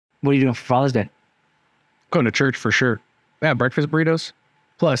What are you doing for Father's Day? Going to church for sure. Yeah, breakfast burritos.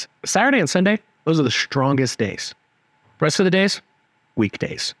 Plus, Saturday and Sunday, those are the strongest days. Rest of the days,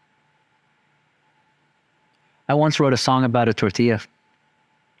 weekdays. I once wrote a song about a tortilla,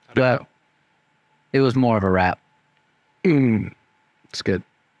 but it was more of a rap. It's good.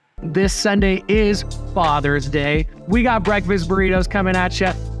 This Sunday is Father's Day. We got breakfast burritos coming at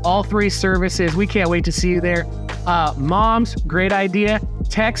you. All 3 services. We can't wait to see you there. Moms, great idea.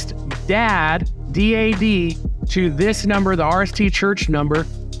 Text DAD, D-A-D, to this number, the RST Church number,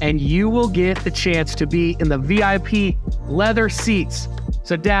 and you will get the chance to be in the VIP leather seats.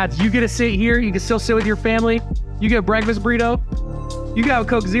 So dads, you get to sit here. You can still sit with your family. You get a breakfast burrito. You got a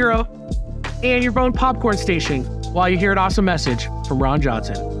Coke Zero and your own popcorn station while you hear an awesome message from Ron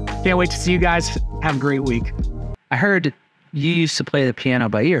Johnson. Can't wait to see you guys. Have a great week. I heard you used to play the piano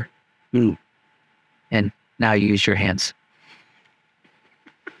by ear. And now you use your hands.